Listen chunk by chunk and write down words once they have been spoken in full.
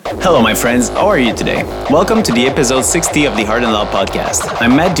Hello, my friends. How are you today? Welcome to the episode 60 of the Hard and Loud podcast.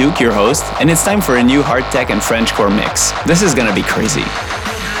 I'm Matt Duke, your host, and it's time for a new hard tech and Frenchcore mix. This is gonna be crazy.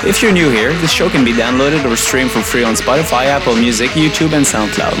 If you're new here, this show can be downloaded or streamed for free on Spotify, Apple Music, YouTube, and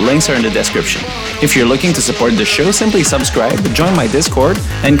SoundCloud. Links are in the description. If you're looking to support the show, simply subscribe, join my Discord,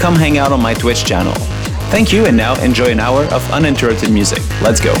 and come hang out on my Twitch channel. Thank you, and now enjoy an hour of uninterrupted music.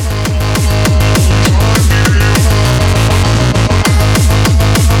 Let's go.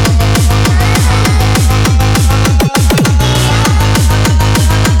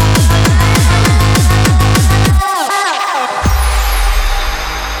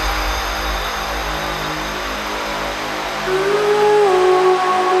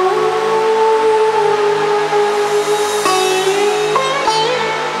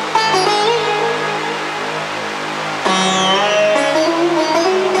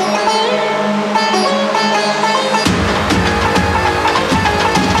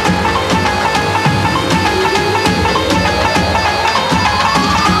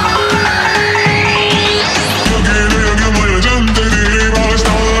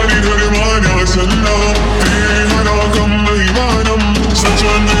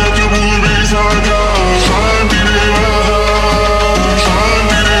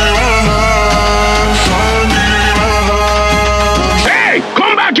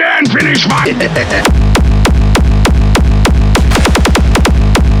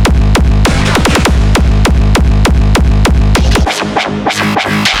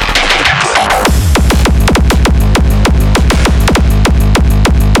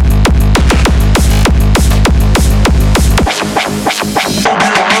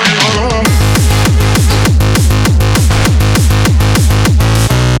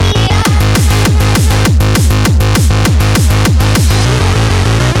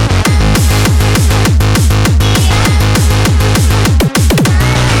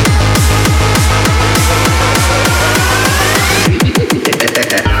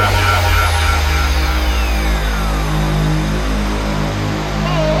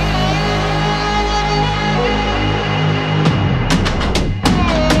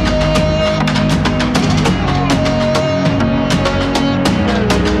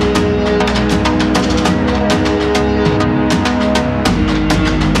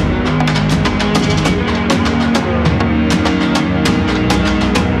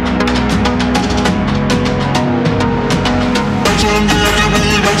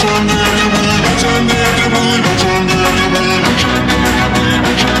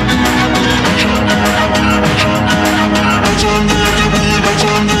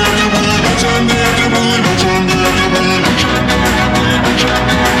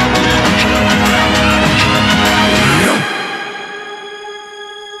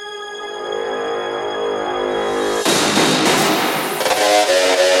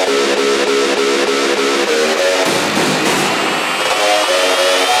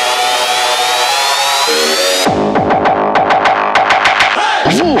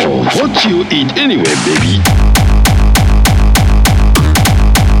 What you eat anyway, baby?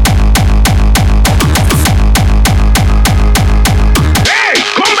 Hey,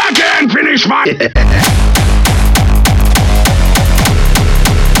 come back here and finish my...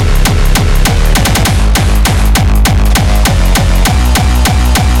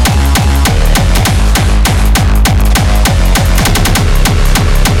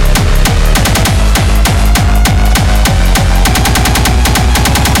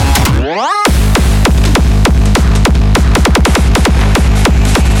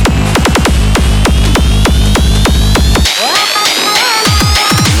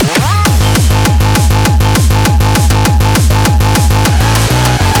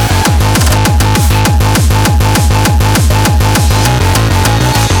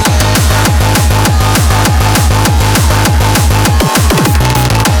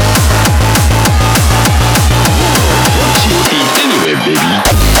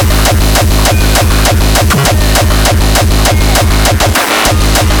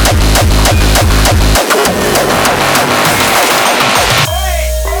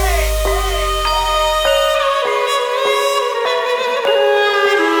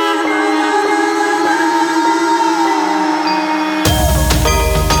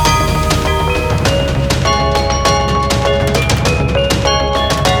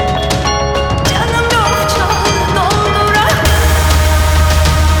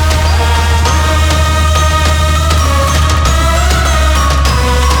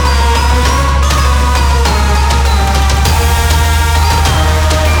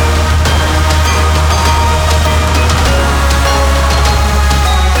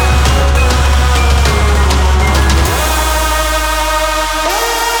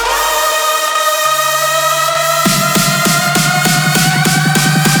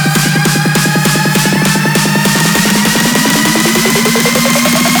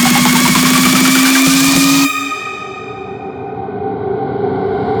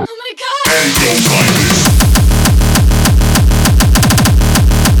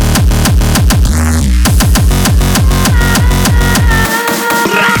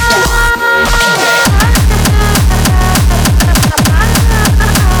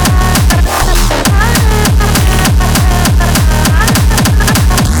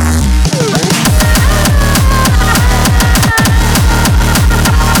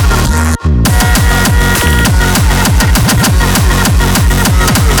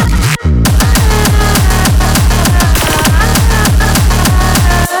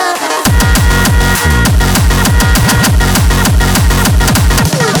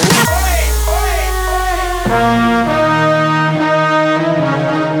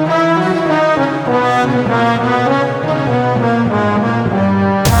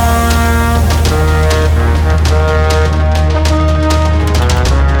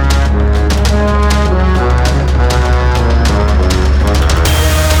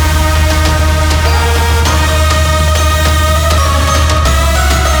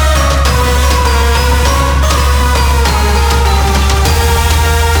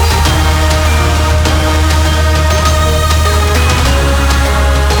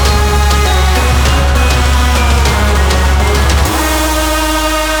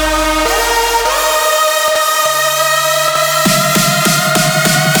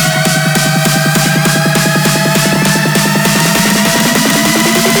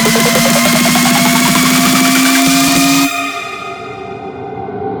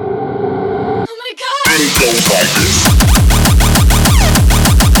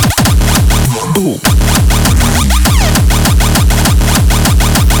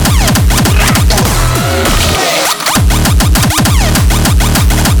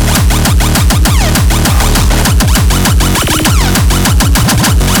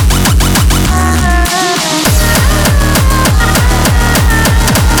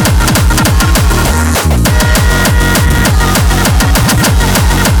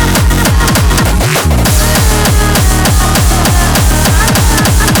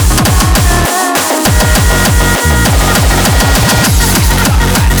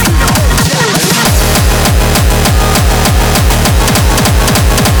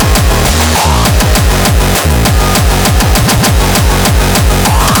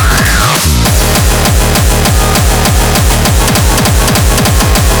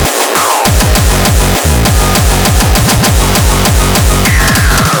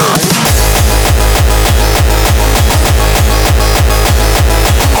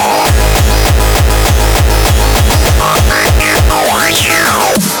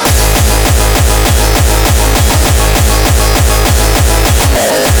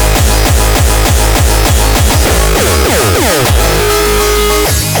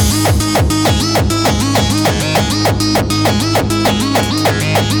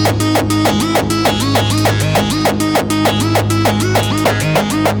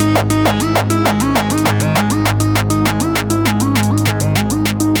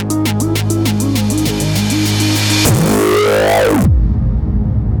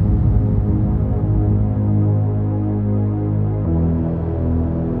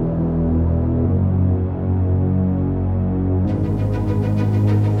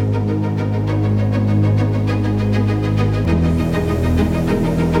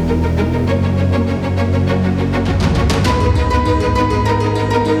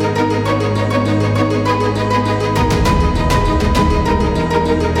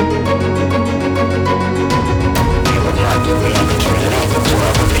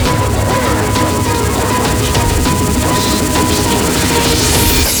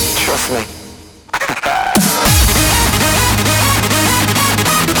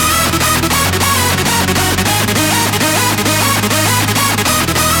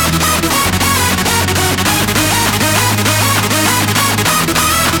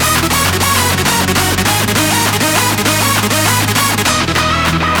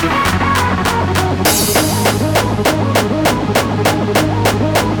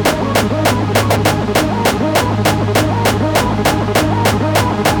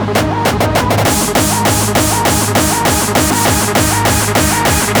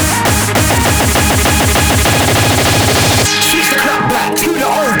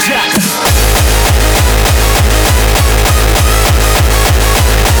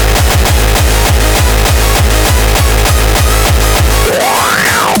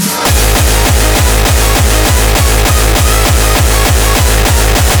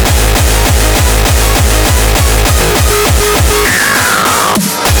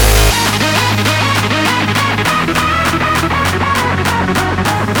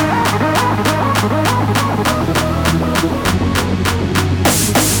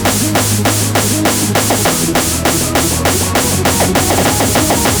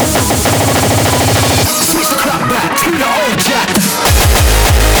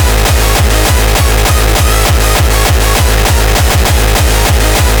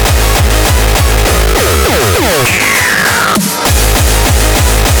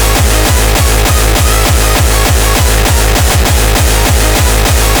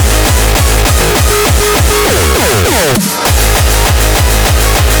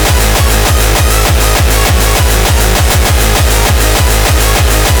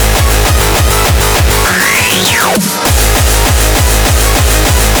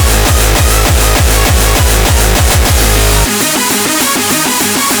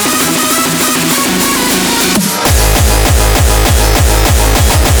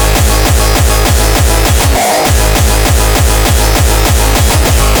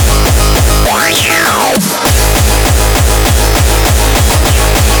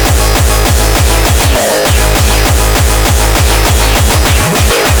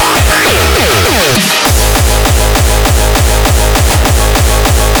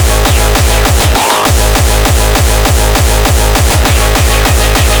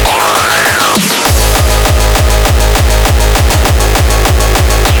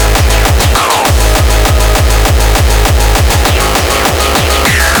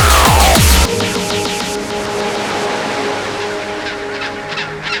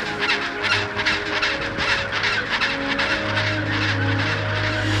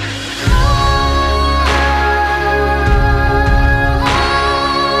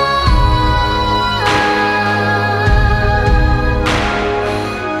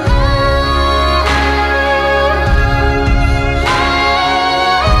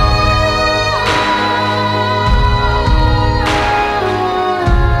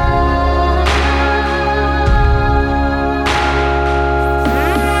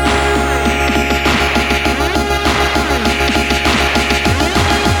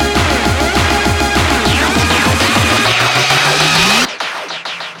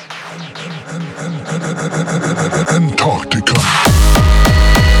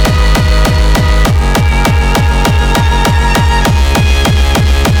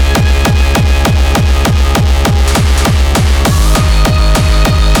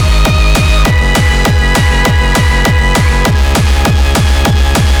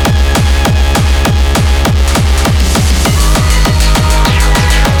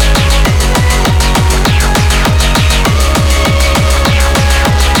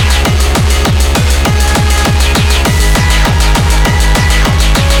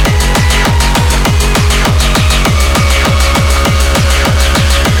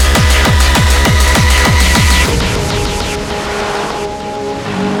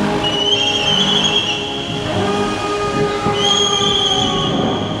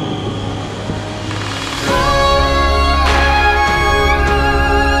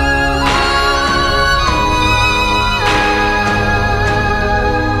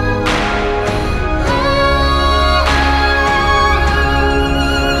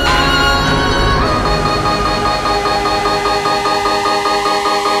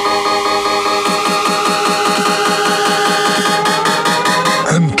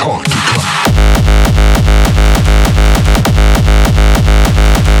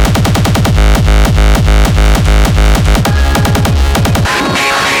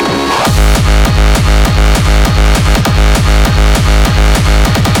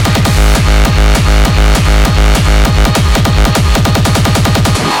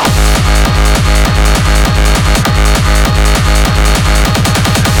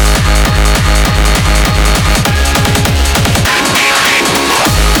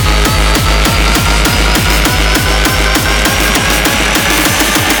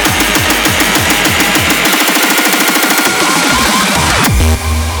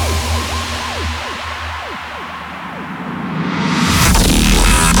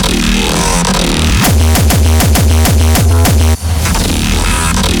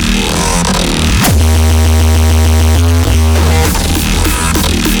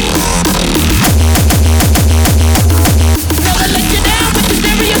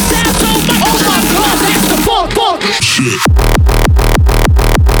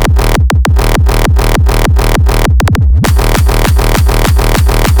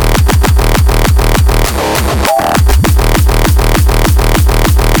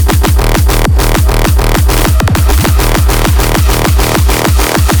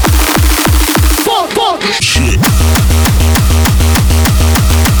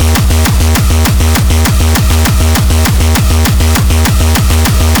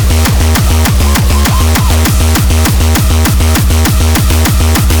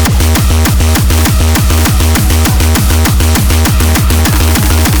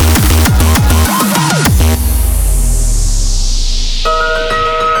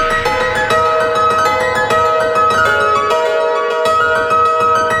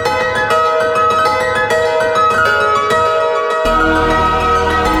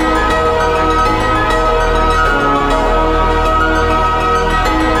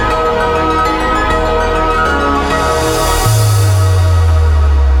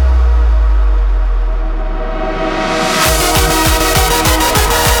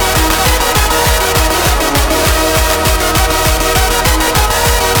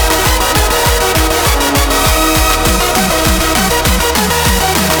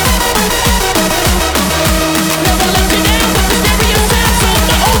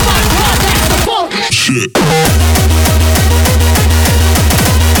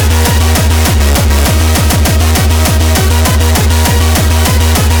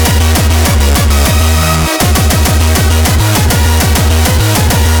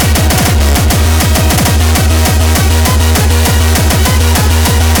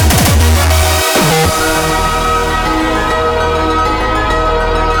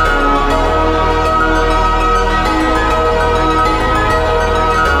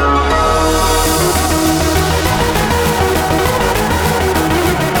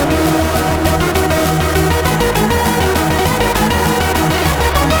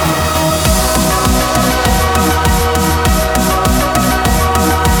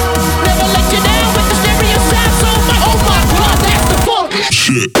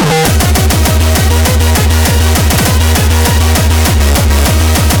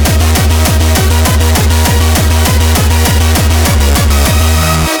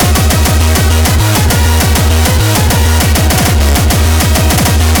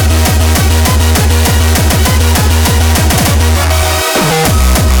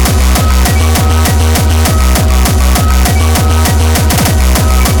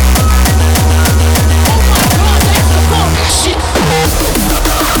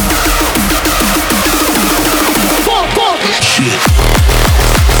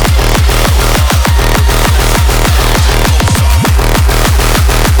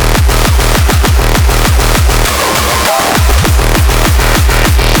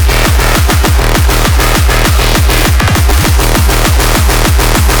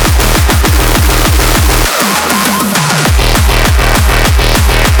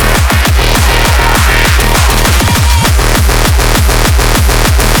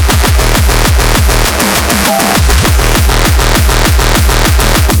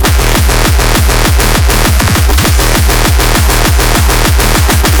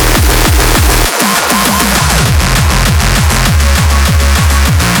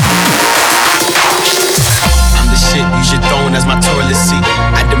 See,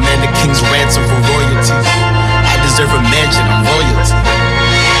 I demand a king's ransom for royalty. I deserve a mansion, I'm royalty.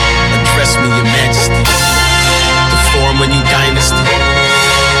 Address me, your majesty. The form a new dynasty.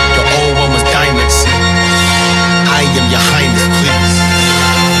 The old one was dynasty. I am your highness, please.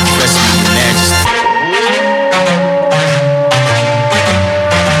 Address me, your majesty.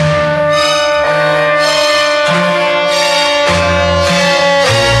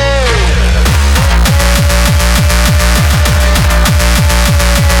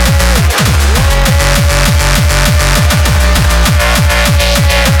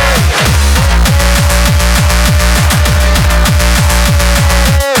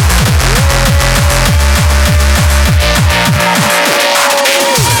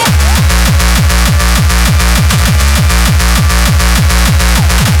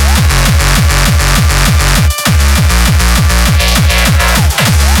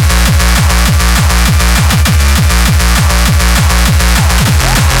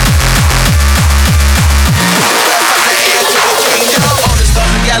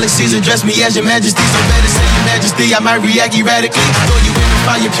 Address me as your majesty, so better say your majesty. I might react erratically. Throw you in the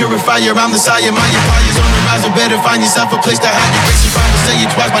fire, purifier, I'm the sire. My empire's on the rise, or better find yourself a place to hide. Your grace is fine, but say it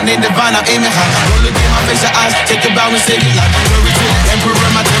twice, my name divine, I'm aiming high. Don't look in my face or eyes, take a bow and save your life. Glory to the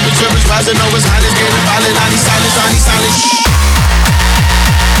emperor, my temperature is rising. Oh, it's hot, it's getting violent. I need silence, I need silence.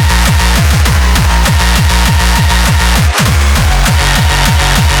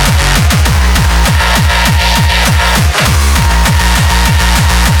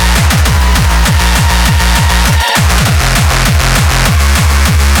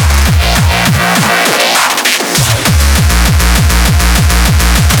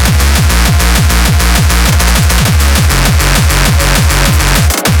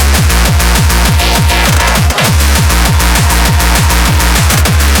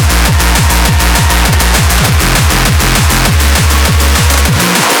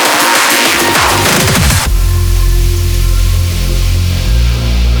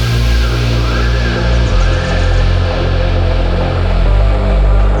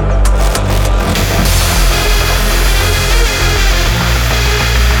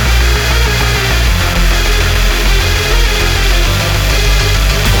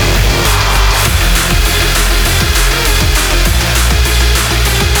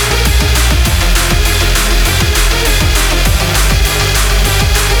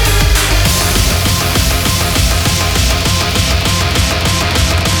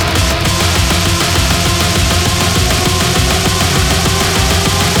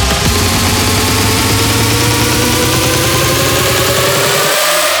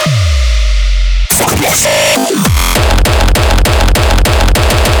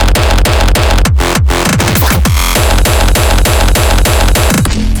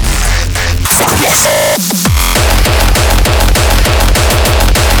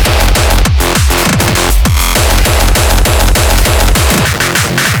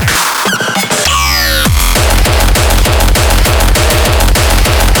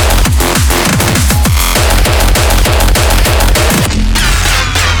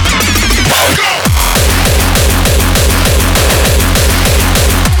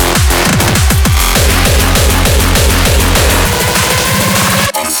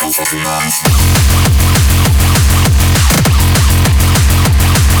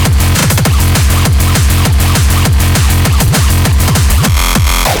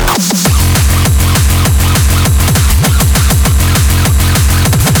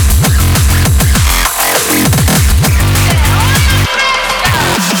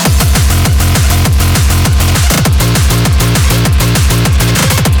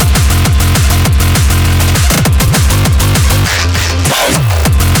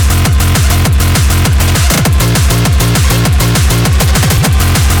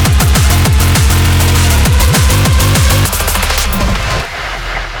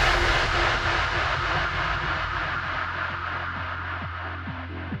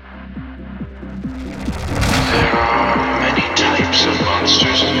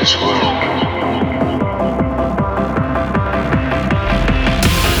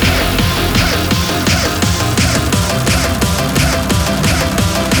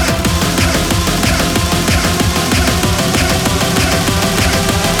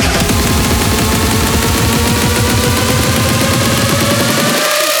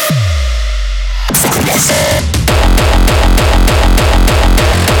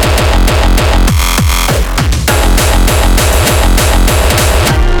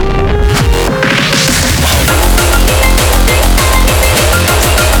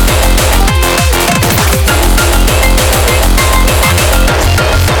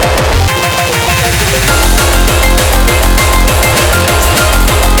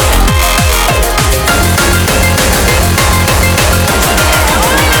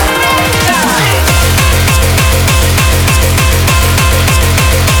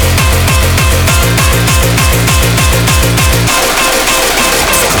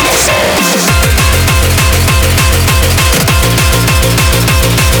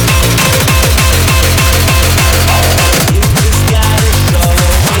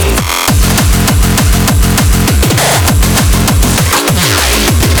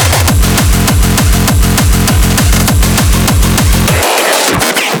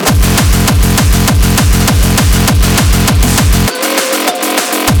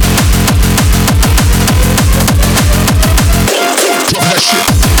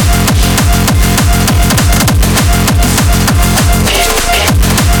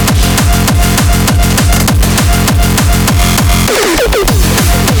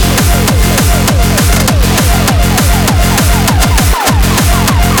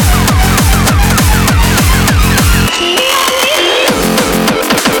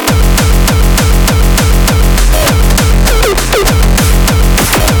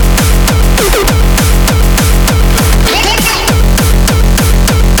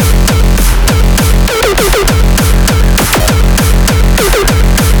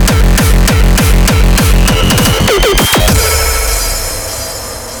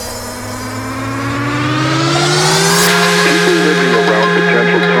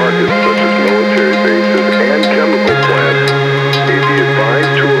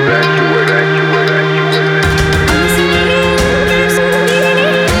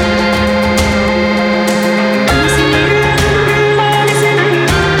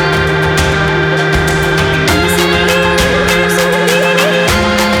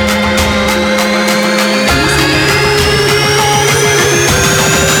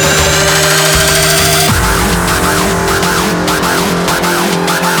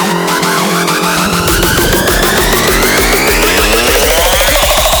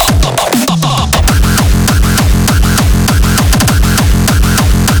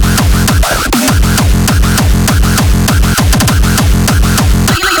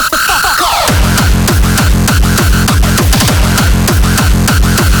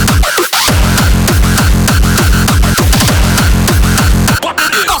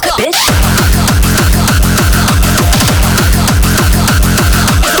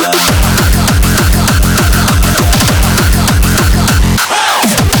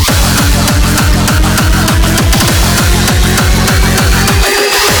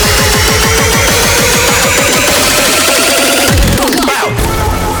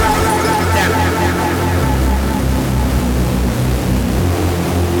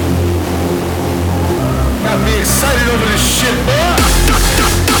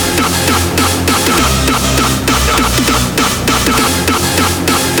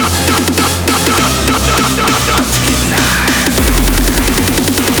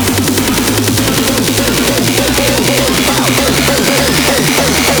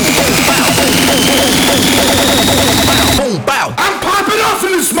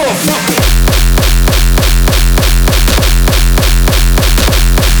 motherfucker.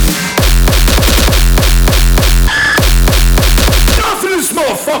 Stop this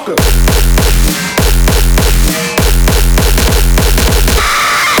motherfucker.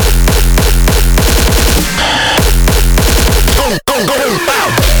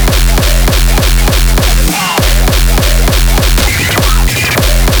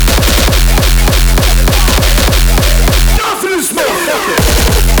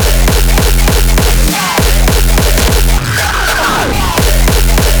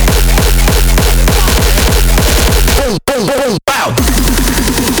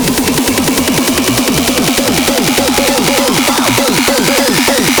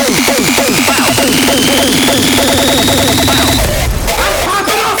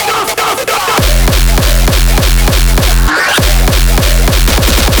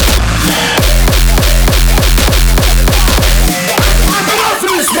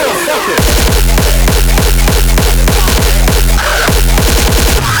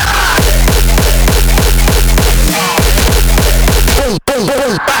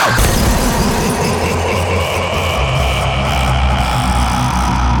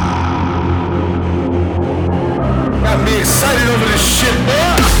 Got me excited over this shit,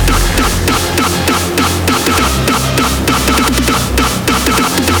 boy.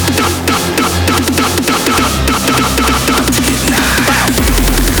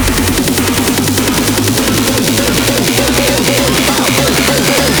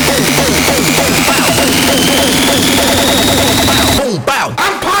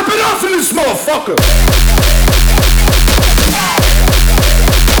 I'm popping off in this motherfucker.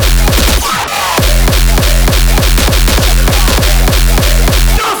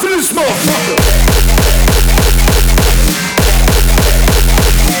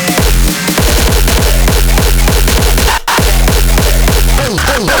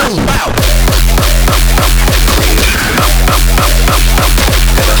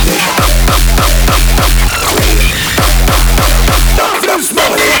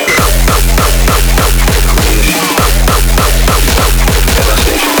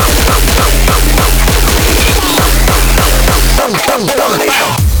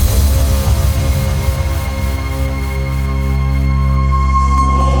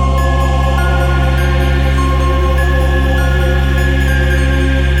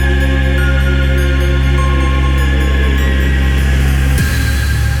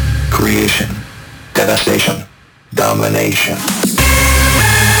 Creation, devastation, domination.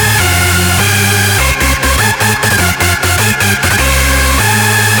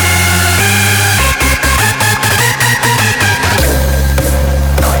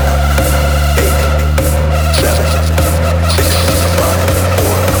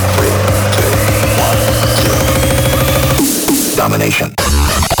 Domination.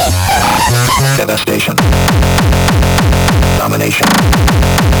 Devastation. Domination.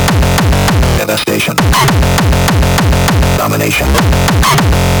 Devastation. Domination.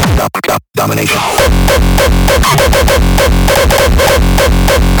 Domination.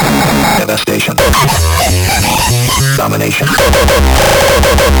 Devastation. Domination.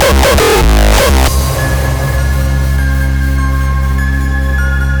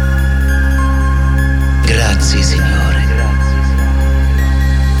 Grazie, Signore.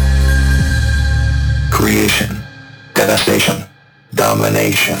 Creation, devastation,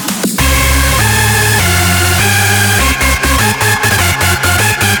 domination.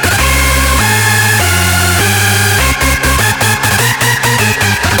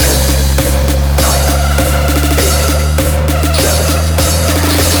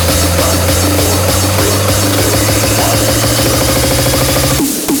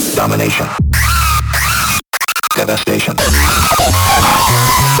 Domination. Devastation.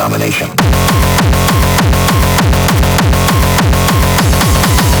 Domination.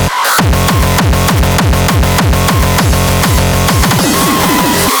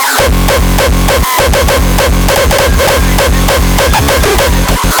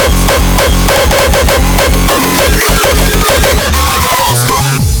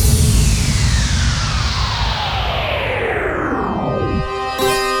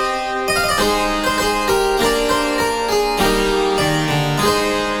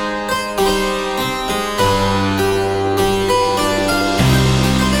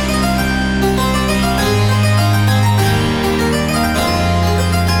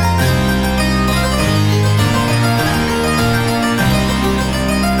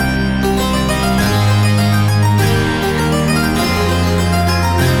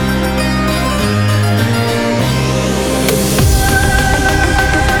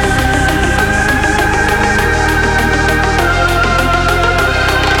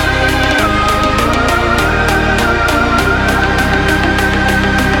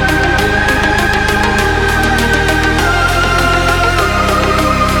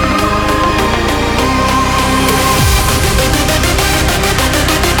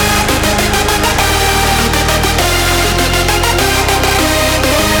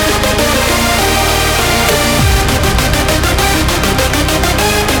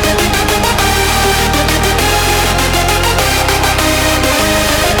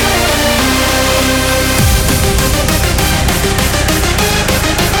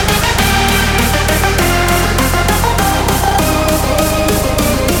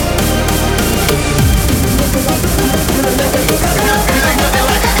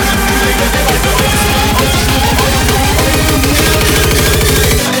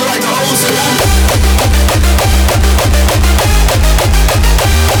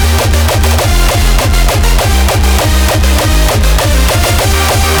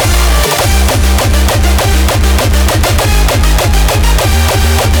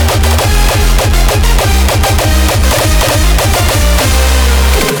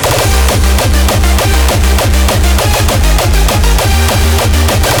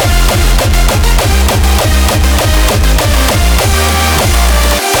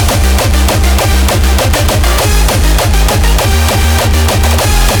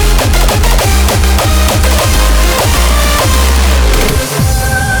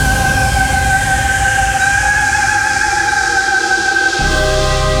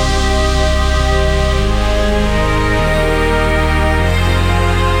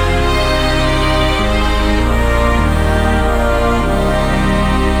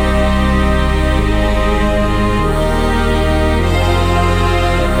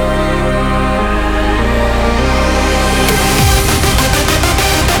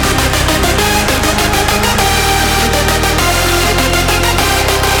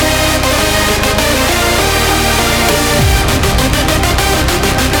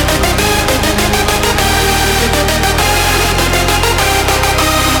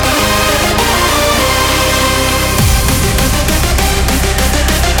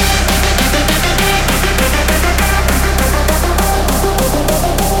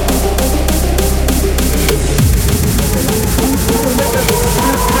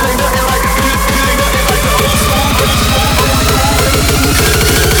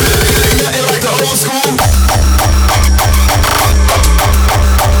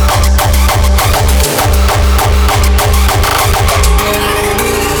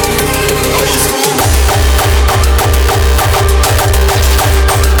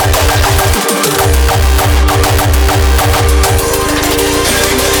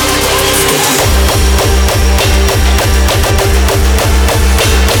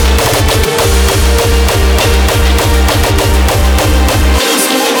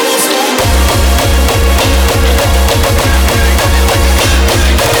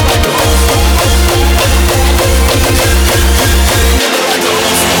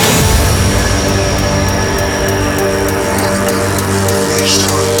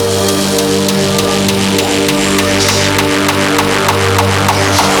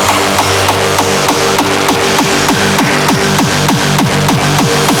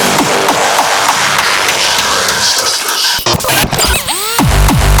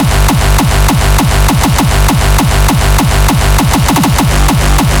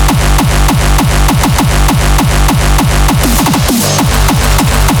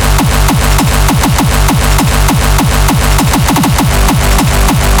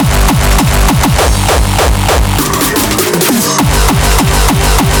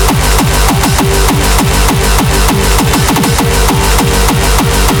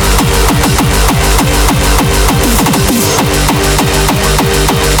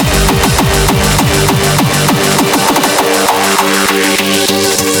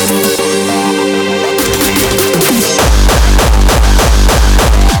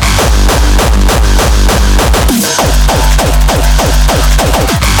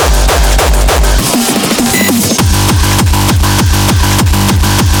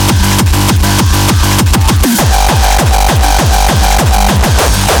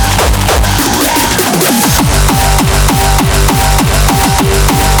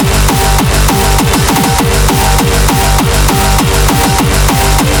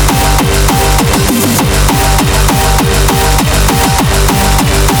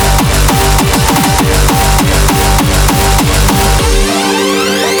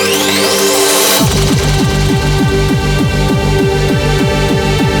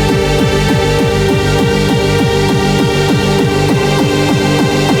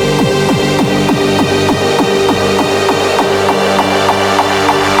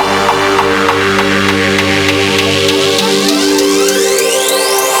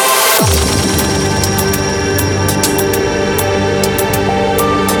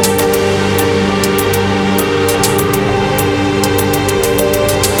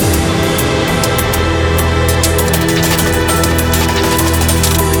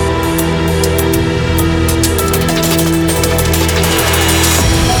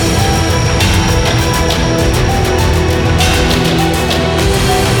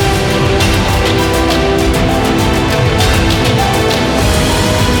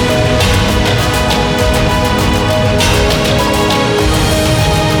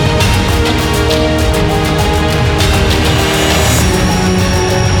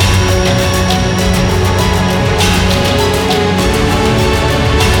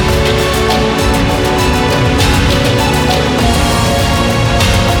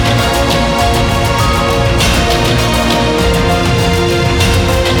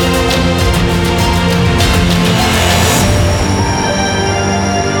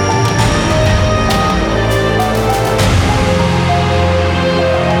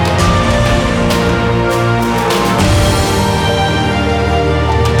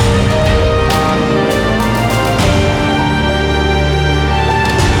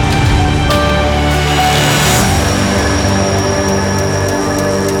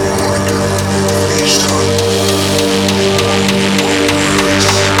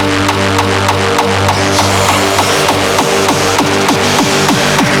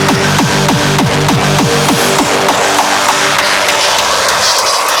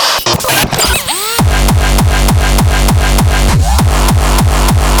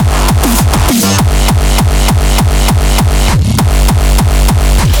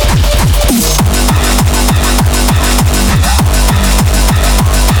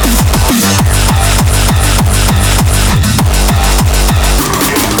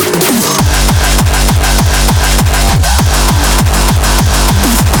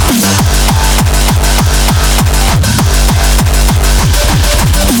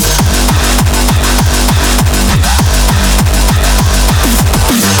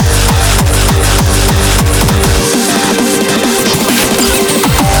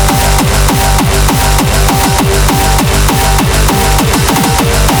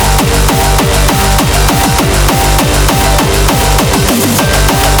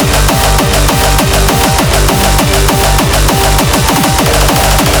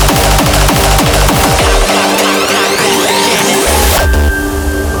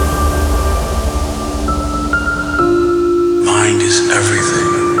 everything.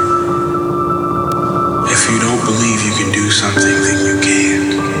 If you don't believe you can do something, then you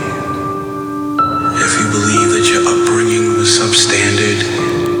can't. If you believe that your upbringing was substandard,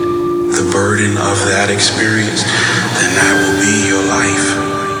 the burden of that experience, then that will be your life.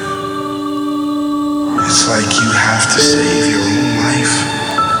 It's like you have to save your own life.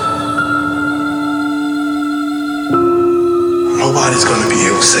 Nobody's gonna be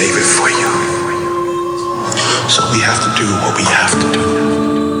able to save it for you. So we have to do what we have to do.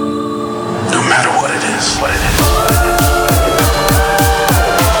 No matter what it is, what it is.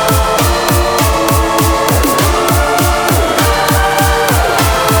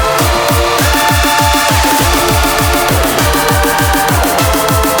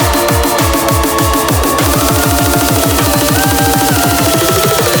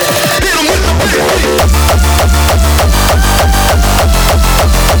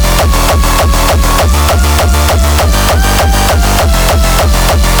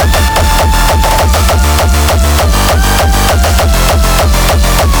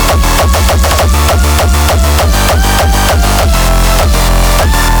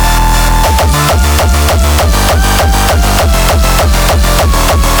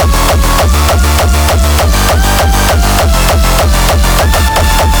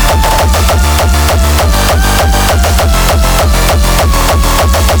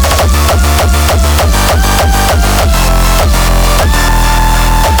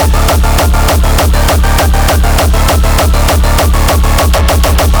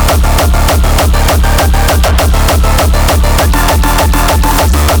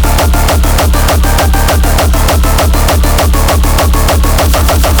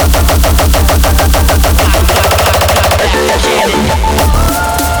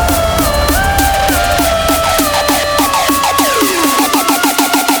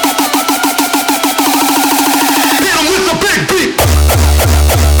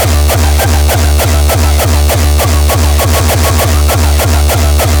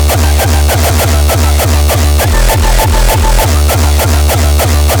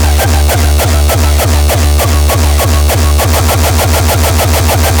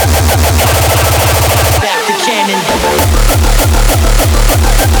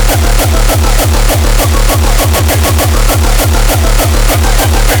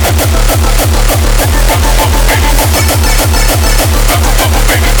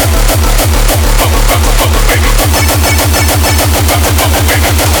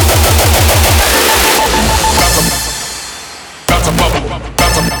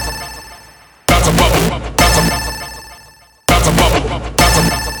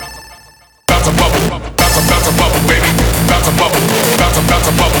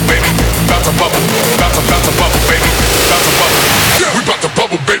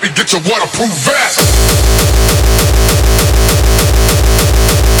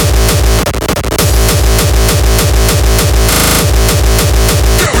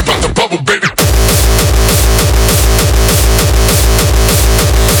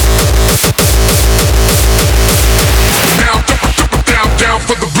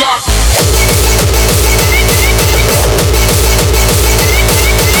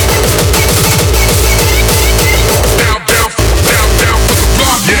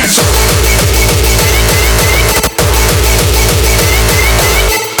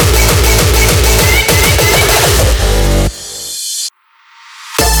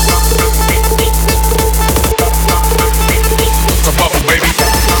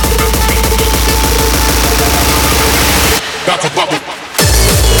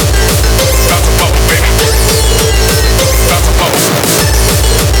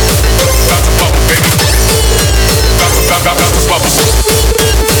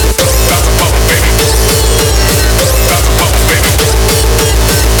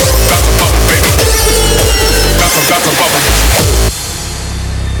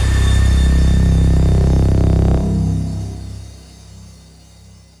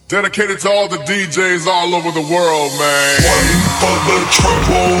 Dedicated to all the DJs all over the world, man. One for the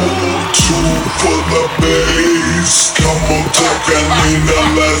treble, two for the bass. Come on, Tocanina,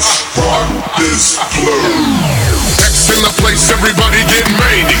 let's rock this place. X in the place, everybody get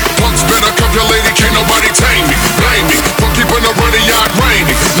mania. Punks better come your lady, can't nobody tame me. Blame me for keeping the running yard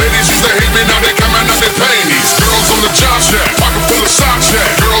raining. Ladies used to hate me, now they coming out their panties. Girls on the job shack, pocket full of socks, yeah.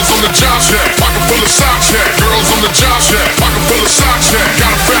 Girls on the job shack, pocket full of socks, yeah. Girls on the job shack, pocket full of socks, yeah.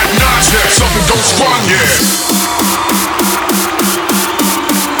 Got a fat notch, yeah. Something don't squat, yeah.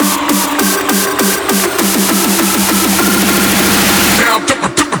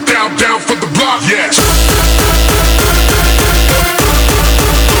 Down for the block, yeah.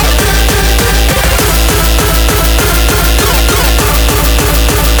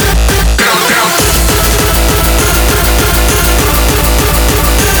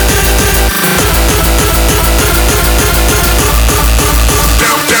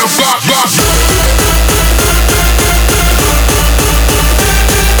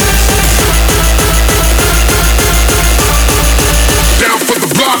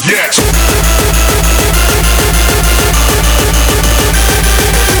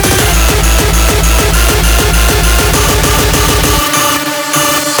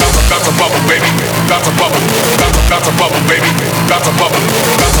 bounce a bubble, baby, bounce a bubble,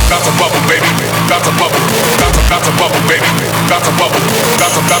 bounce a bubble, baby, bounce a bubble, bounce a bubble, baby, bounce a bubble,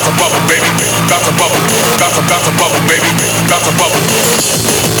 bounce a bubble, baby, bounce a bubble, bounce a bubble, baby, bounce a bubble.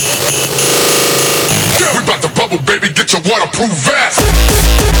 Yeah, we bout to bubble, baby, get your waterproof vest.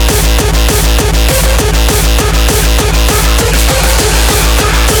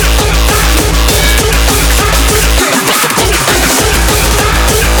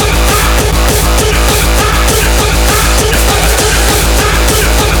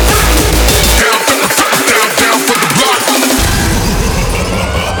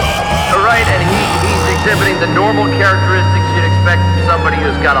 Exhibiting the normal characteristics you'd expect from somebody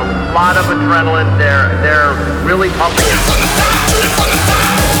who's got a lot of adrenaline. They're really pumping it.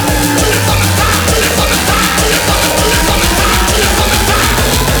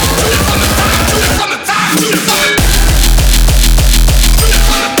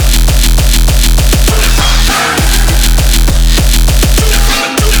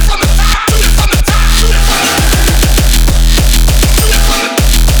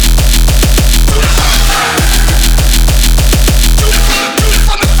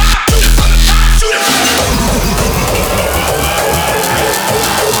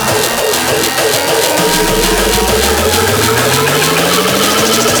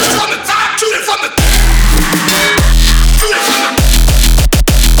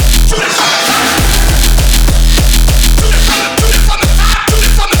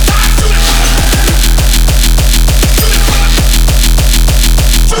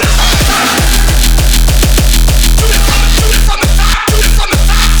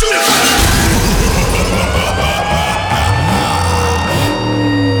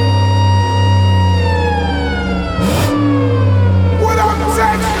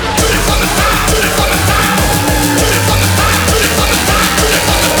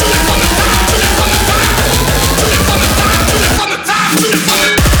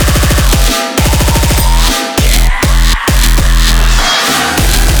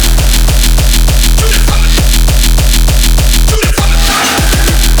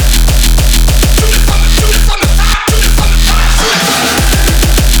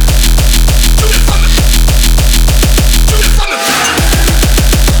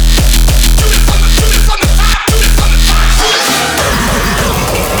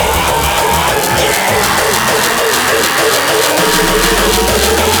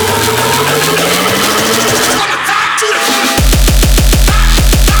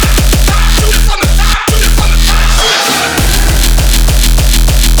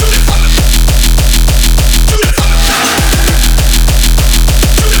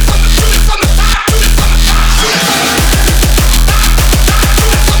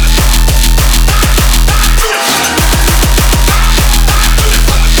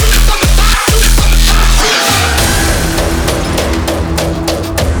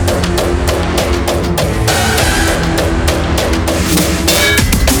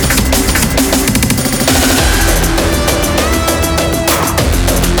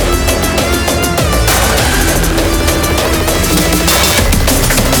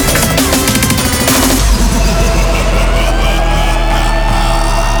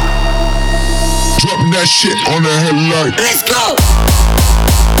 That shit on the headlight. Let's go!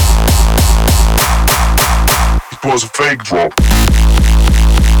 It was a fake drop.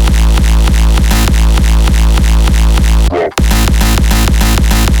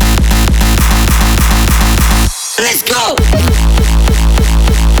 Let's go!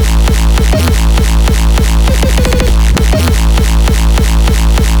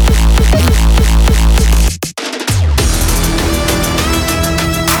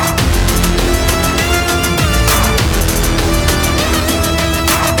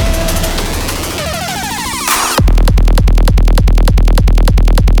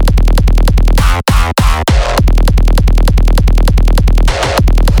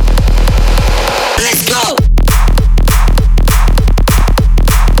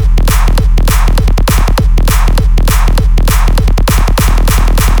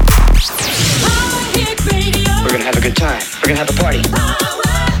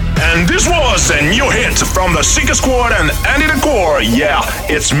 And this was a new hit from the Seeker Squad and Andy the Core. Yeah,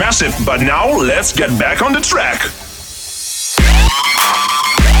 it's massive, but now let's get back on the track.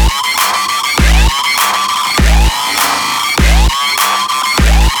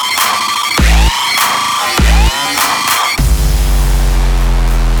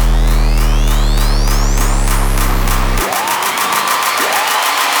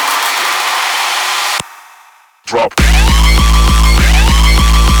 Drop.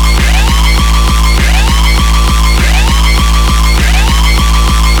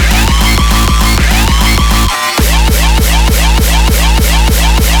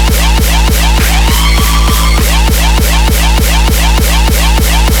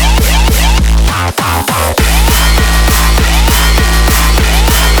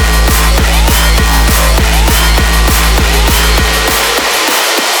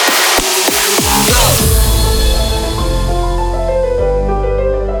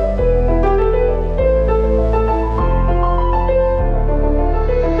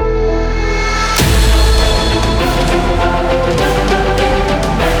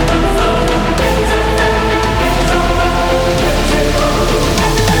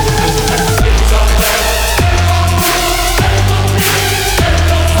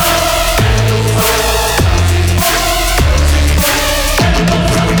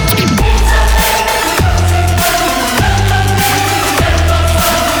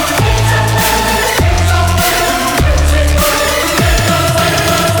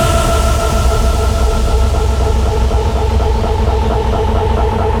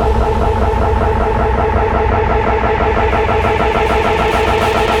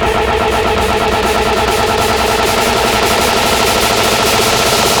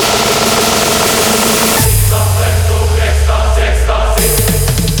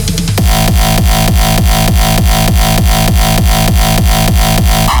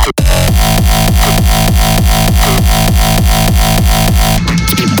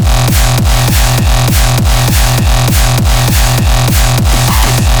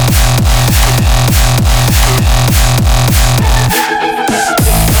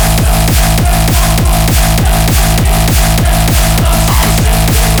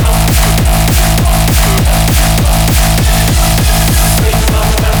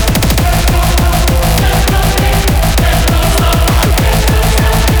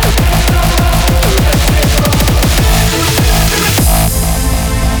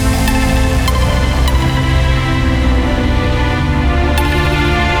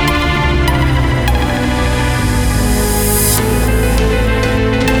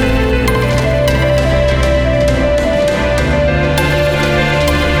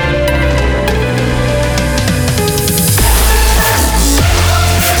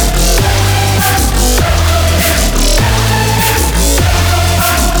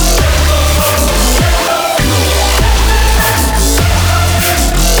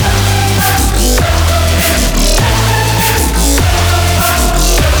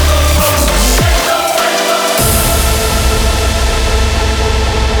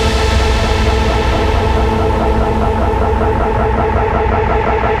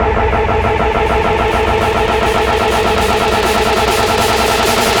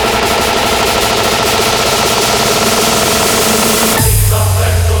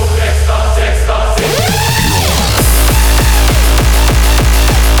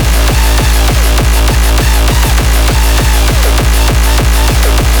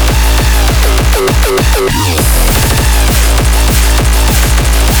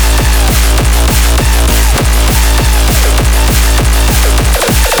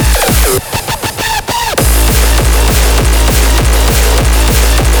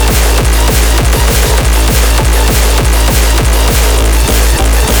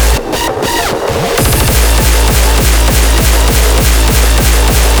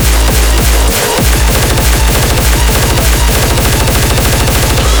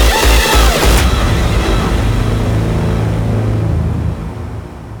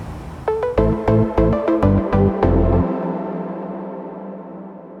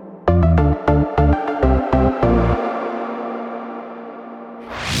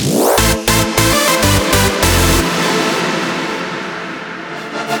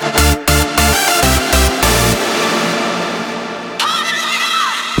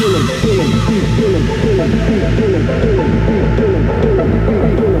 I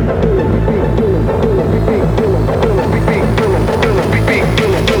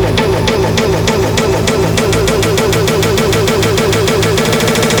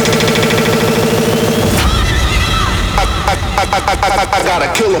got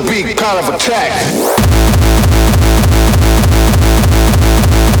a killer beat kind of attack.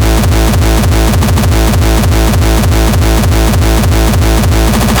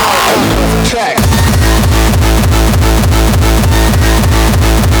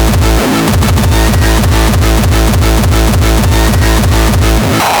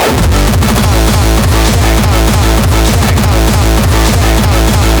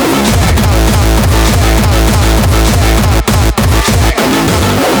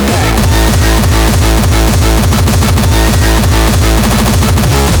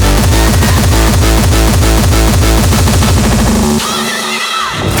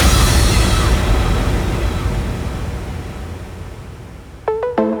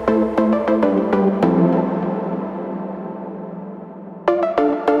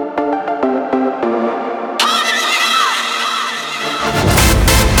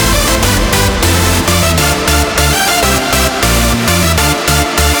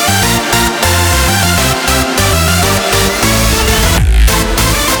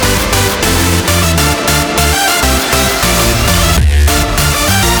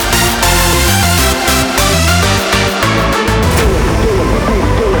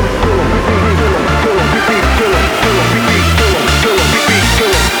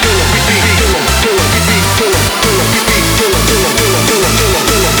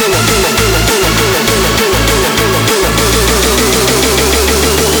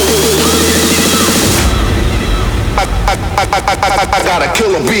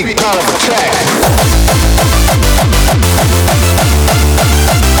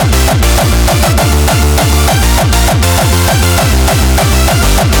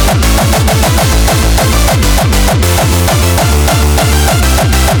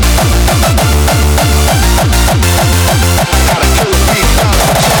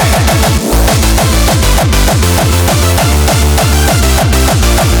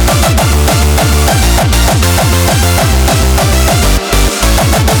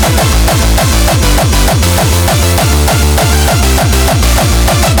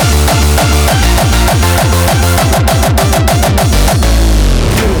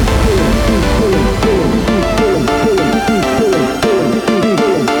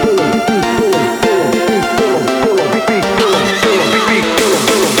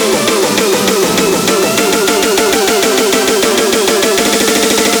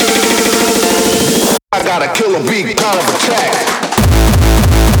 I got a killer beat kind of attack.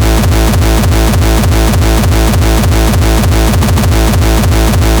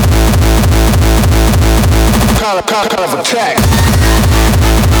 Kind of attack.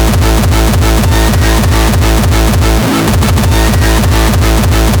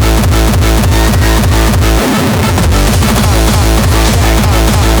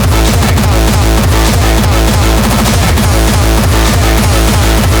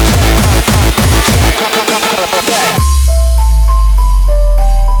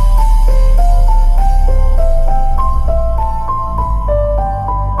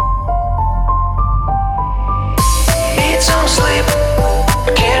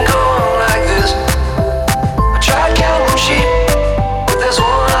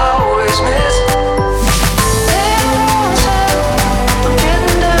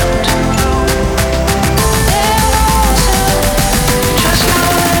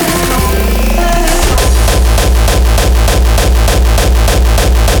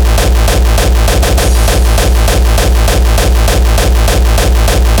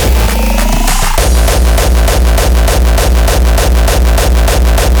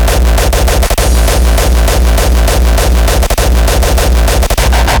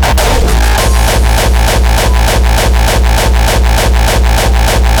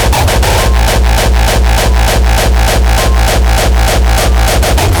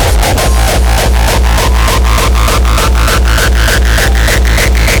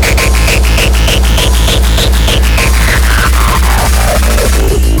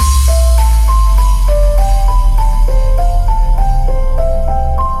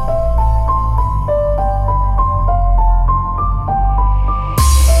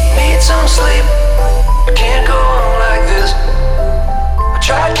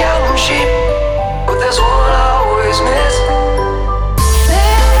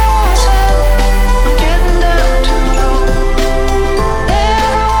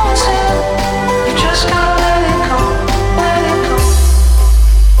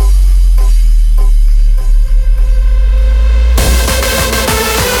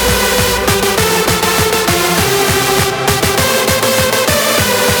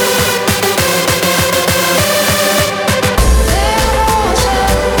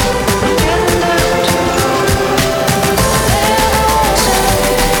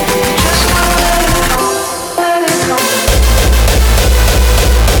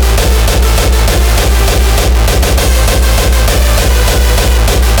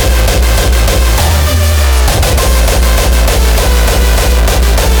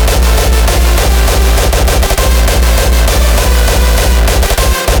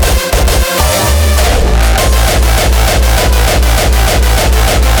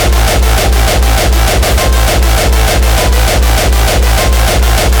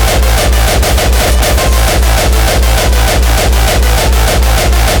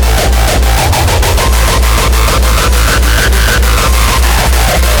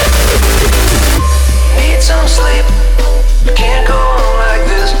 sleep. I can't go on like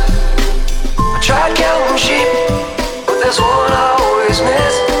this. I tried counting sheep, but there's one I always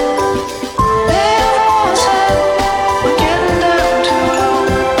miss. Everyone said we're getting down too low.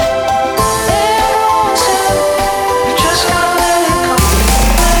 Everyone said you just gotta let it go.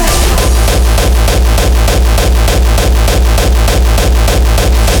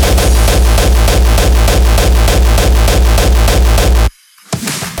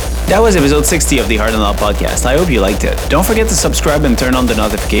 That was episode 60 of the Hard and Loud podcast. I hope you liked it. Don't forget to subscribe and turn on the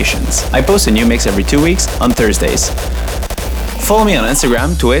notifications. I post a new mix every 2 weeks on Thursdays. Follow me on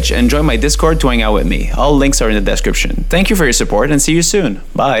Instagram, Twitch, and join my Discord to hang out with me. All links are in the description. Thank you for your support and see you soon.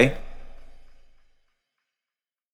 Bye.